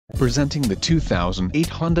Presenting the 2008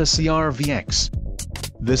 Honda CR-V.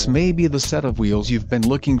 This may be the set of wheels you've been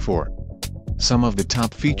looking for. Some of the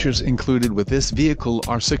top features included with this vehicle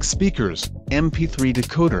are 6 speakers, MP3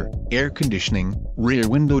 decoder, air conditioning, rear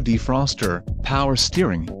window defroster, power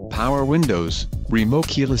steering, power windows, remote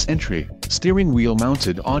keyless entry, steering wheel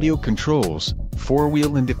mounted audio controls,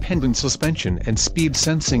 4-wheel independent suspension and speed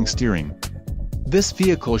sensing steering. This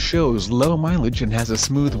vehicle shows low mileage and has a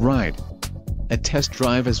smooth ride. A test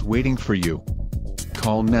drive is waiting for you.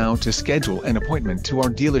 Call now to schedule an appointment to our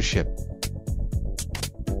dealership.